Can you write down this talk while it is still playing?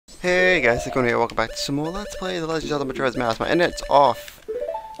Hey guys, Nick here, welcome back to some more Let's Play The Legend of Zelda Majora's Mask. My internet's off,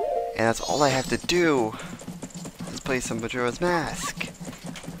 and that's all I have to do is play some Majora's Mask.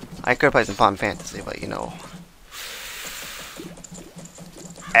 I could play some Final Fantasy, but you know.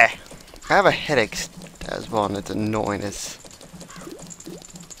 I have a headache as well, and it's annoying as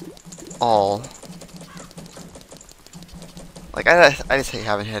all. Like, I just hate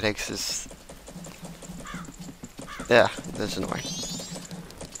having headaches. Yeah, that's annoying.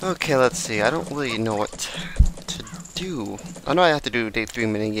 Okay, let's see. I don't really know what to do. I know I have to do day 3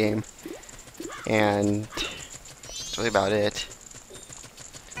 minigame, and that's really about it.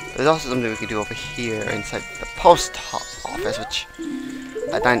 There's also something we can do over here inside the post office, which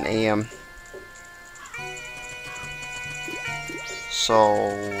at 9 AM. So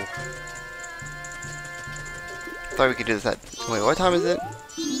I thought we could do this at, wait, what time is it?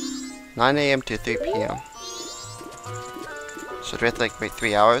 9 AM to 3 PM. So do we have to like wait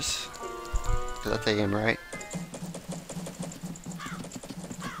 3 hours? Because that's AM, right?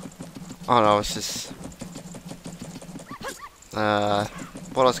 Oh no, it's just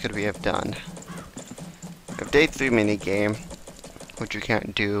what else could we have done? We have day 3 minigame, which you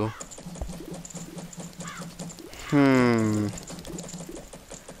can't do.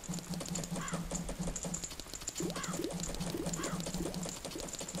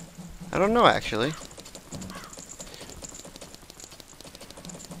 I don't know actually.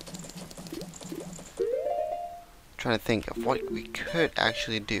 Trying to think of what we could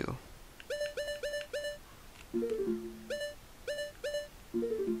actually do.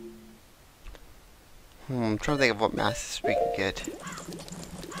 I'm trying to think of what masters we can get.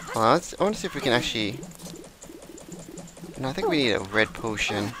 Well, I want to see if we can actually. No, I think we need a red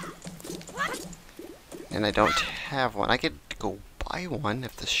potion, and I don't have one. I could go buy one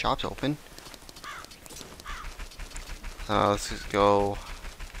if the shop's open. Let's just go.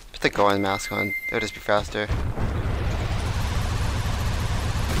 Put the Gohan mask on. It'll just be faster.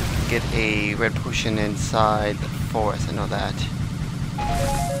 Get a red potion inside the forest, I know that.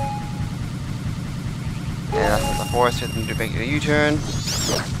 Yeah, that's the forest, we have to make a U-turn.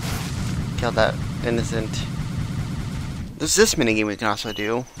 Kill that innocent. There's this minigame we can also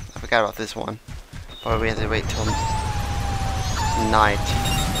do. I forgot about this one. But we have to wait till night.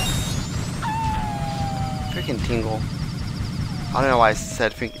 Freaking Tingle. I don't know why I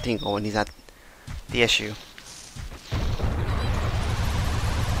said freaking Tingle when he's at the issue.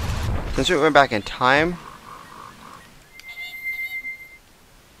 Since we went back in time,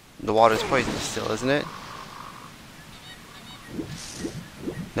 the water's poisonous still, isn't it?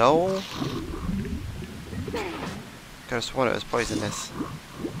 No? Could have sworn it was poisonous.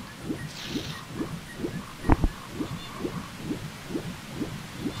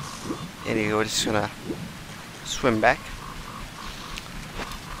 Anyway, we're just gonna swim back.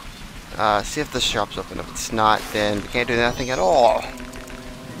 See if the shop's open. If it's not, then we can't do nothing at all.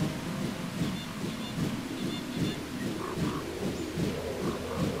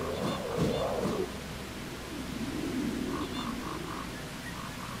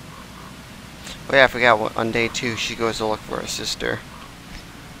 Oh yeah, I forgot, on day 2 she goes to look for her sister.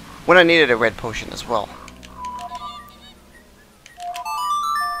 When I needed a red potion as well.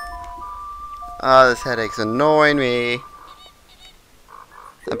 This headache's annoying me.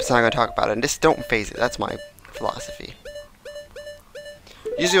 I'm just not gonna talk about it, and just don't face it. That's my philosophy.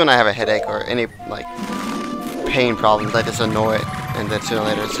 Usually when I have a headache or any, like, pain problems, I just annoy it, and then sooner or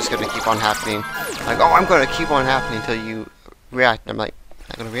later it's just gonna keep on happening. Like, oh, I'm gonna keep on happening until you react. And I'm like,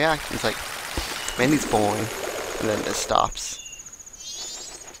 not gonna react. And it's like, man, he's boring, and then it stops.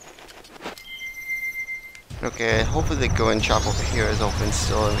 Okay, hopefully the Gohan shop over here is open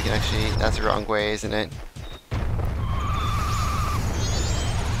still, and we can actually. That's the wrong way, isn't it? I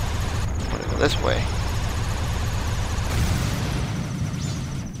want to go this way.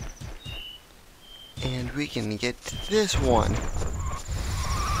 And we can get this one.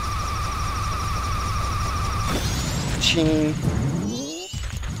 Ching.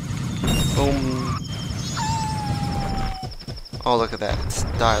 Boom. Oh, look at that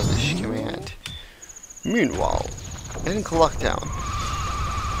stylish command. Meanwhile, in Lockdown.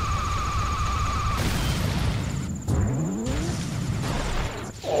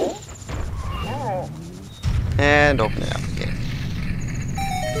 And open it up again.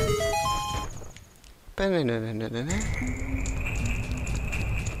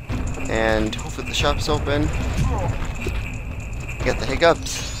 And hopefully the shop's open. Get the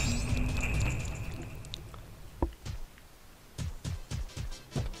hiccups.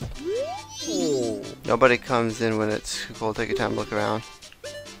 Nobody comes in when it's cool. Take your time to look around.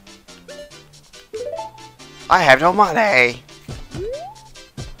 I have no money!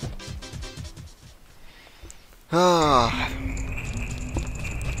 Ah,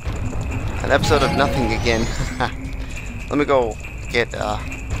 an episode of nothing again. Let me go get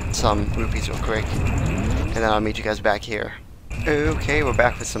some rupees real quick, and then I'll meet you guys back here. Okay, we're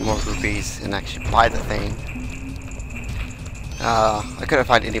back with some more rupees and actually buy the thing. I couldn't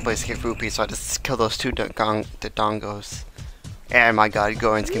find any place to get rupees, so I just killed those two dongos. And my god,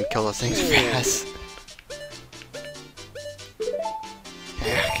 Gorons can kill those things fast.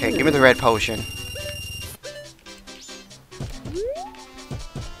 Okay, give me the red potion.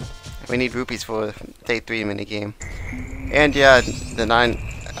 We need rupees for day 3 minigame. And yeah, the 9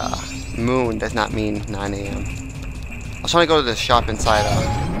 moon does not mean 9 AM. I was trying to go to the shop inside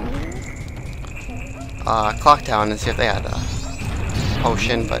Clock Town and see if they had a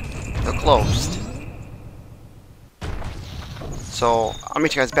potion, but they're closed. So I'll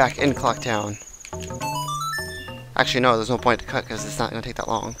meet you guys back in Clock Town. Actually, no, there's no point to cut because it's not going to take that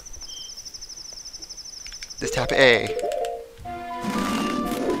long. Just tap A.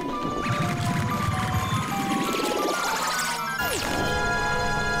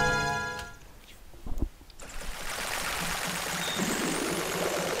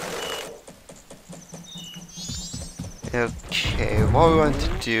 Okay, what we want to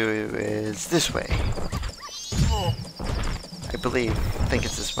do is this way. I think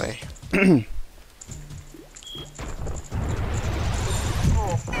it's this way.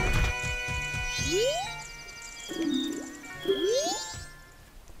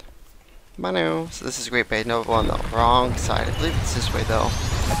 Manu. So this is Great Bay Nova on the wrong side. I believe it's this way though.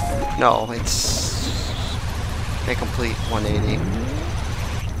 No, it's a complete 180.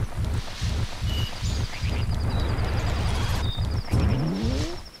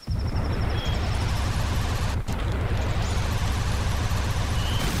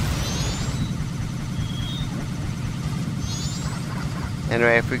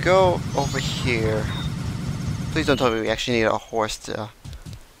 Anyway, if we go over here, please don't tell me we actually need a horse to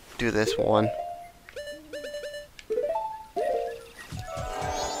do this one.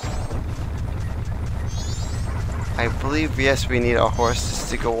 I believe, yes, we need a horse just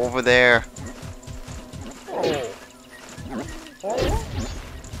to go over there.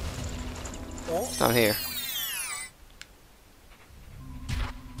 Down here.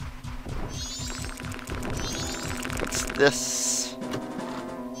 What's this?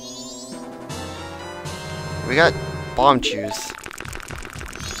 We got bomb chews.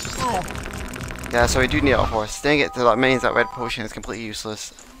 Yeah, so we do need a horse. Dang it, that means that red potion is completely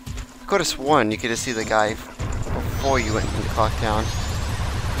useless. I could have sworn you could just see the guy before you went into Clock Town.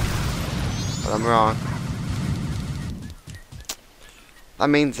 But I'm wrong. That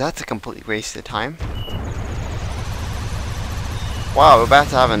means that's a completely wasted time. Wow, we're about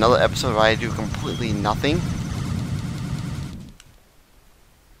to have another episode where I do completely nothing.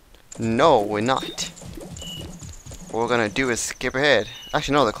 No, we're not. What we're gonna do is skip ahead.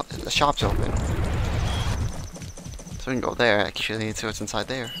 Actually, no, the shop's open. So we can go there, actually, and see what's inside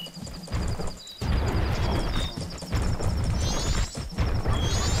there.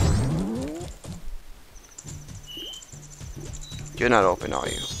 You're not open, are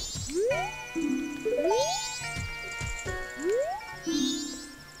you?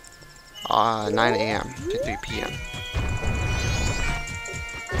 9 AM to 3 PM.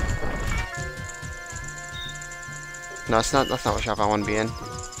 No, it's not. That's not what shop I want to be in.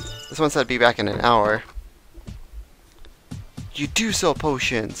 This one said be back in an hour. You do sell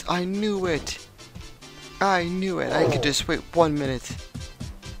potions. I knew it. I knew it. I could just wait 1 minute.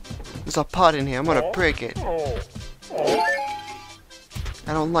 There's a pot in here. I'm gonna break it.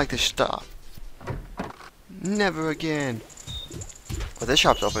 I don't like this stuff. Never again. Well, this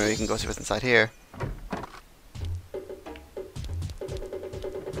shop's open. We can go see what's inside here.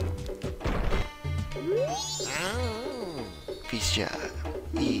 Peace, job.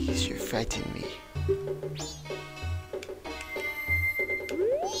 Ease, you're frightening me.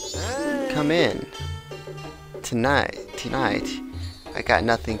 Come in. Tonight, I got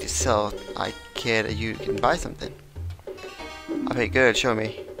nothing to sell. I kid, you can buy something. Okay, good. Show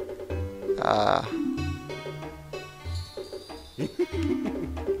me. Oh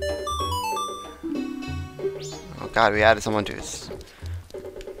God, we added someone to this.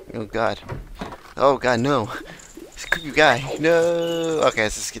 Oh God. Oh God, no. Screw you, guy. No. Okay,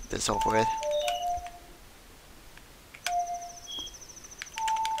 let's just get this over with.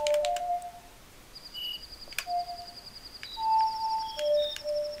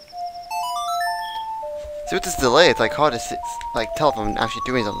 See, with this delay, it's like hard to tell if I'm actually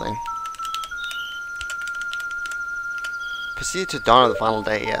doing something. Proceed to dawn of the final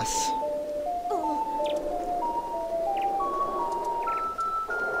day, yes.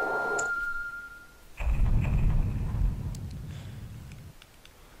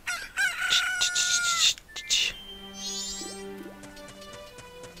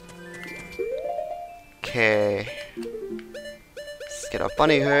 Okay. Let's get a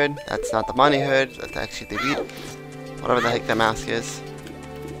bunny hood. That's not the bunny hood. That's actually the beat. Whatever the heck that mask is.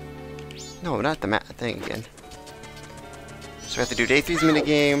 No, not the thing again. So we have to do day 3's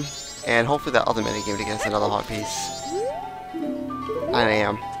minigame. And hopefully that other minigame to get us another hot piece. 9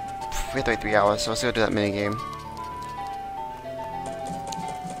 AM. We have to wait 3 hours, so let's go do that minigame.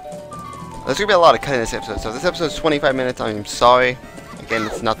 There's gonna be a lot of cutting this episode, so this episode is 25 minutes. I'm sorry. Again,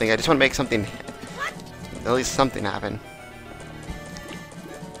 it's nothing. I just want to make something, at least something happen.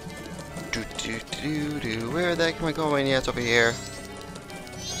 Where the heck am I going? Yeah, it's over here.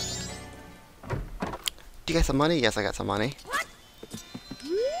 Do you got some money? Yes, I got some money.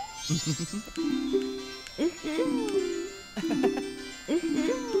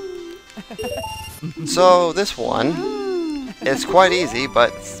 So this one is quite easy,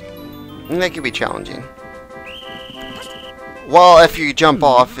 but it can be challenging. Well, if you jump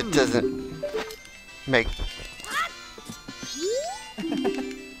off, it doesn't make...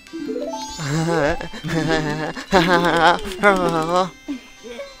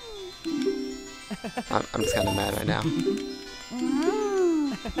 I'm just kind of mad right now.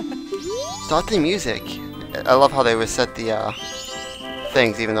 Start the music. I love how they reset the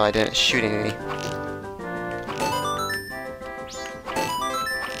things, even though I didn't shoot any.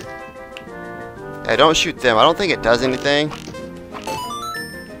 I don't shoot them. I don't think it does anything.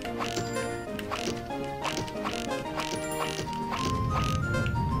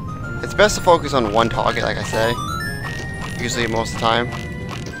 It's best to focus on one target, like I say. Usually most of the time.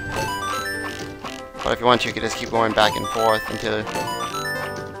 But if you want to, you can just keep going back and forth until...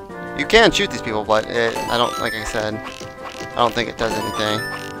 You can shoot these people, but I don't, like I said, I don't think it does anything.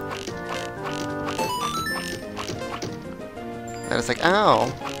 And it's like,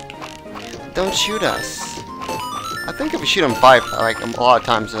 ow! Don't shoot us. I think if we shoot them 5, like a lot of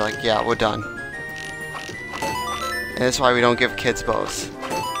times, they're like, yeah, we're done. And that's why we don't give kids bows.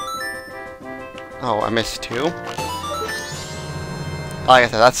 Oh, I missed 2. Like I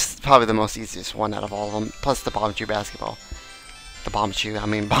said, that's probably the most easiest one out of all of them. Plus the bomb shoe basketball. Bomb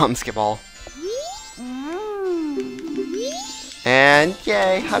skiball. And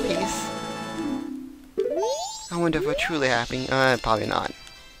yay, huppies. I wonder if we're truly happy. Probably not.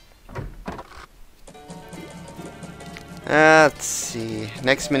 Let's see.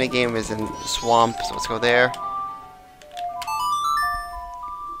 Next minigame is in Swamp, so let's go there.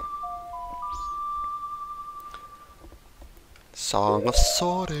 Song of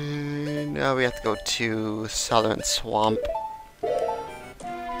Soren. Now we have to go to Southern Swamp.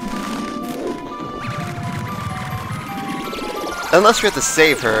 Unless we have to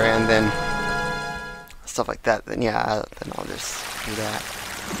save her and then stuff like that, then yeah, then I'll just do that.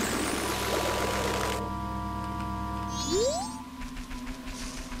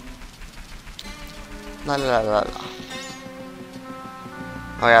 La la la la.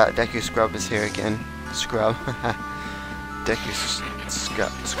 Oh yeah, Deku Scrub is here again. Scrub. Deku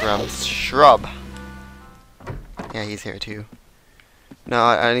Shrub. Yeah, he's here too. No,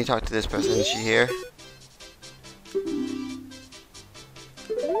 I need to talk to this person. Is she here?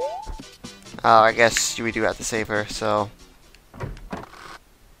 I guess we do have to save her, so...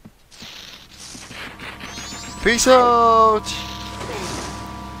 Peace out!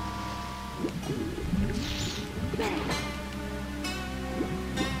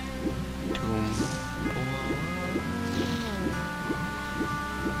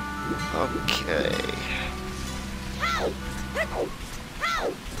 Okay.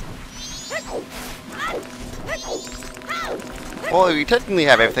 Well, we technically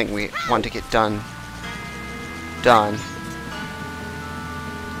have everything we want to get done.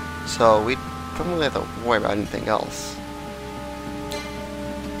 So we don't really have to worry about anything else.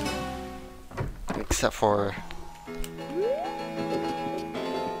 Except for...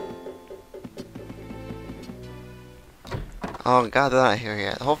 Oh god, they're not here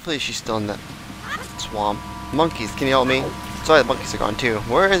yet. Hopefully she's still in the swamp. Monkeys, can you help me? Sorry, the monkeys are gone too.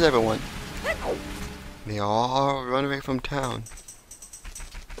 Where is everyone? They all run away from town.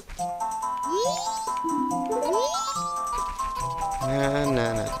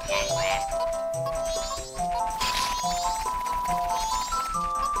 Nah.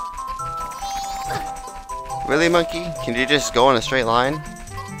 Really, monkey? Can you just go in a straight line?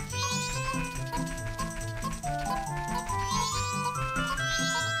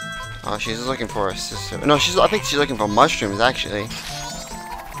 Oh, she's looking for a sister. No, I think she's looking for mushrooms, actually.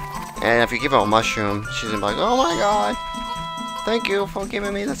 And if you give her a mushroom, she's gonna be like, oh my god! Thank you for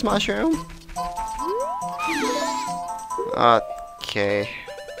giving me this mushroom! Okay.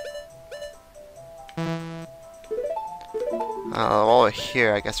 While we're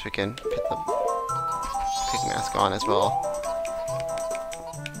here, I guess we can put the... mask on as well.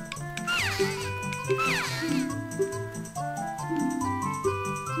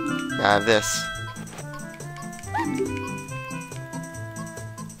 Yeah, I have this.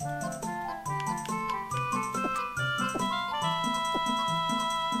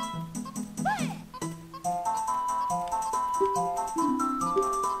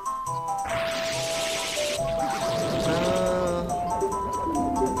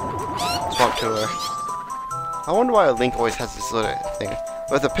 Swamp tour. I wonder why Link always has this little thing.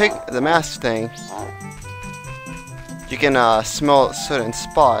 With the mask thing, you can smell certain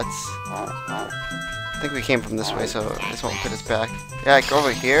spots. I think we came from this way, so this won't put us back. Yeah, like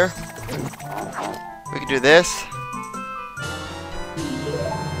over here. We can do this.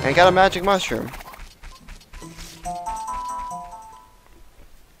 And got a magic mushroom.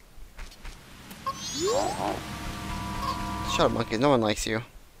 Shut up, monkeys. No one likes you. I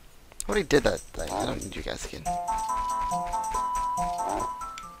already did that thing. I don't need you guys again.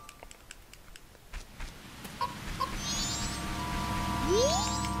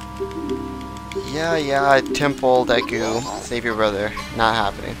 Yeah, temple, Deku, save your brother. Not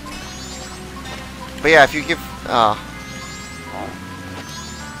happening. But yeah, if you give,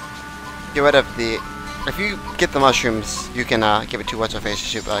 get rid of the, if you get the mushrooms, you can give it to what's her face.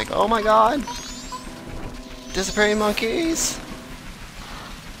 She'll be like, oh my god, disappearing monkeys,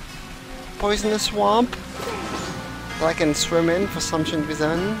 poison the swamp that I can swim in for some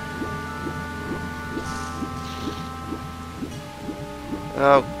reason.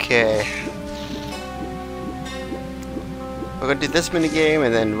 Okay. We're gonna do this mini game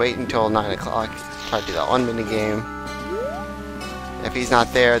and then wait until 9 o'clock. Try to do that one mini game. If he's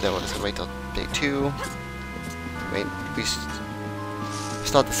not there, then we'll just wait till day 2. Wait, we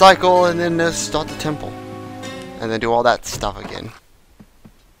start the cycle and then start the temple, and then do all that stuff again.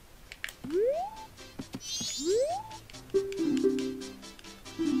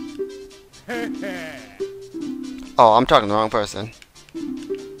 Oh, I'm talking to the wrong person.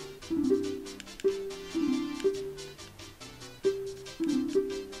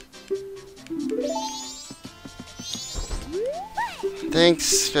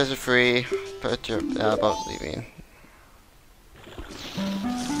 Thanks, treasure free. Put your boat leaving.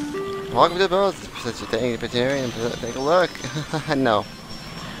 Welcome to the boat. Such a thing, and take a look. No.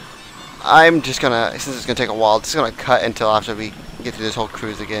 I'm just gonna, since it's gonna take a while, just gonna cut until after we get through this whole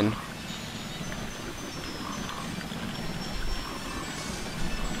cruise again.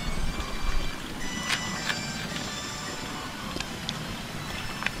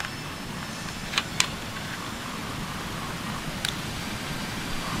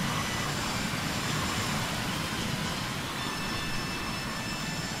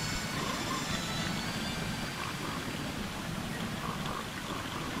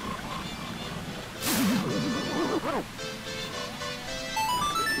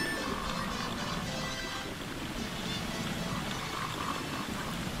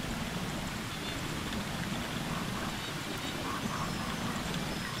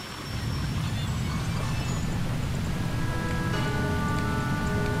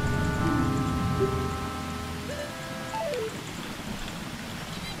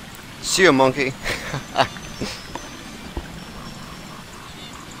 See you, monkey.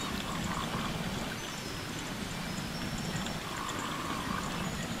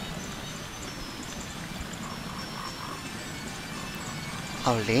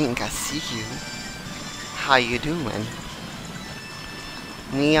 Oh, Link, I see you. How you doing?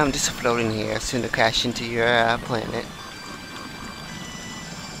 Me, I'm just floating here, soon to crash into your planet.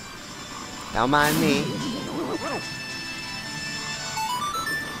 Don't mind me.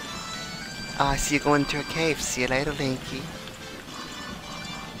 Oh, I see you going to a cave. See you later, Linky.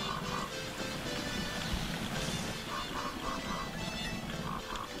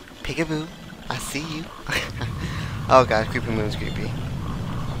 Peekaboo, I see you. Oh god, Creepy Moon's creepy.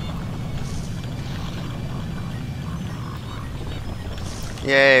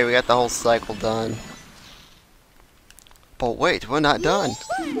 Yay, we got the whole cycle done. But wait, we're not done.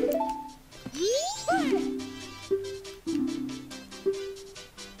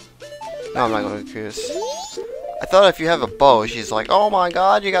 No, I'm not going to cruise. I thought if you have a bow, she's like, oh my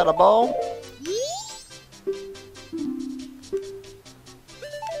god, you got a bow?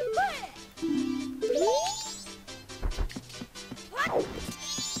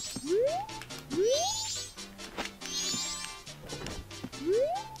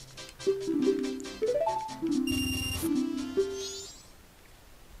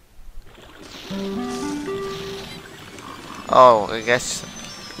 Oh, I guess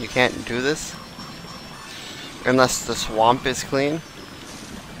you can't do this unless the swamp is clean.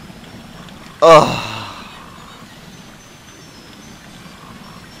 Ugh.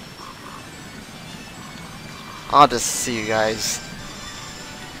 I'll just see you guys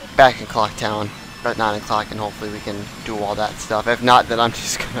back in Clock Town at 9 o'clock, and hopefully we can do all that stuff. If not, then I'm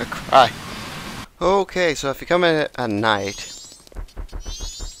just gonna cry. Okay, so if you come in at night,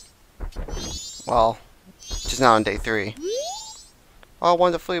 well, just now on day 3. Oh,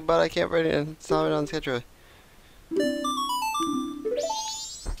 wonderfully, but I can't read it. It's not on schedule.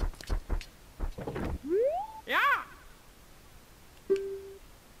 Yeah.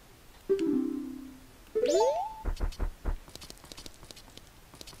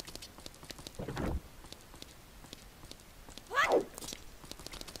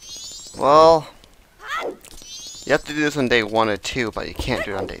 Well, you have to do this on day 1 or 2, but you can't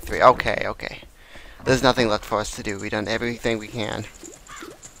do it on day 3. Okay, okay. There's nothing left for us to do. We've done everything we can.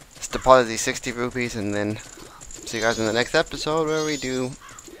 Let's deposit these 60 rupees, and then see you guys in the next episode where we do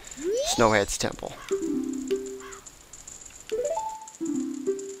Snowhead's Temple.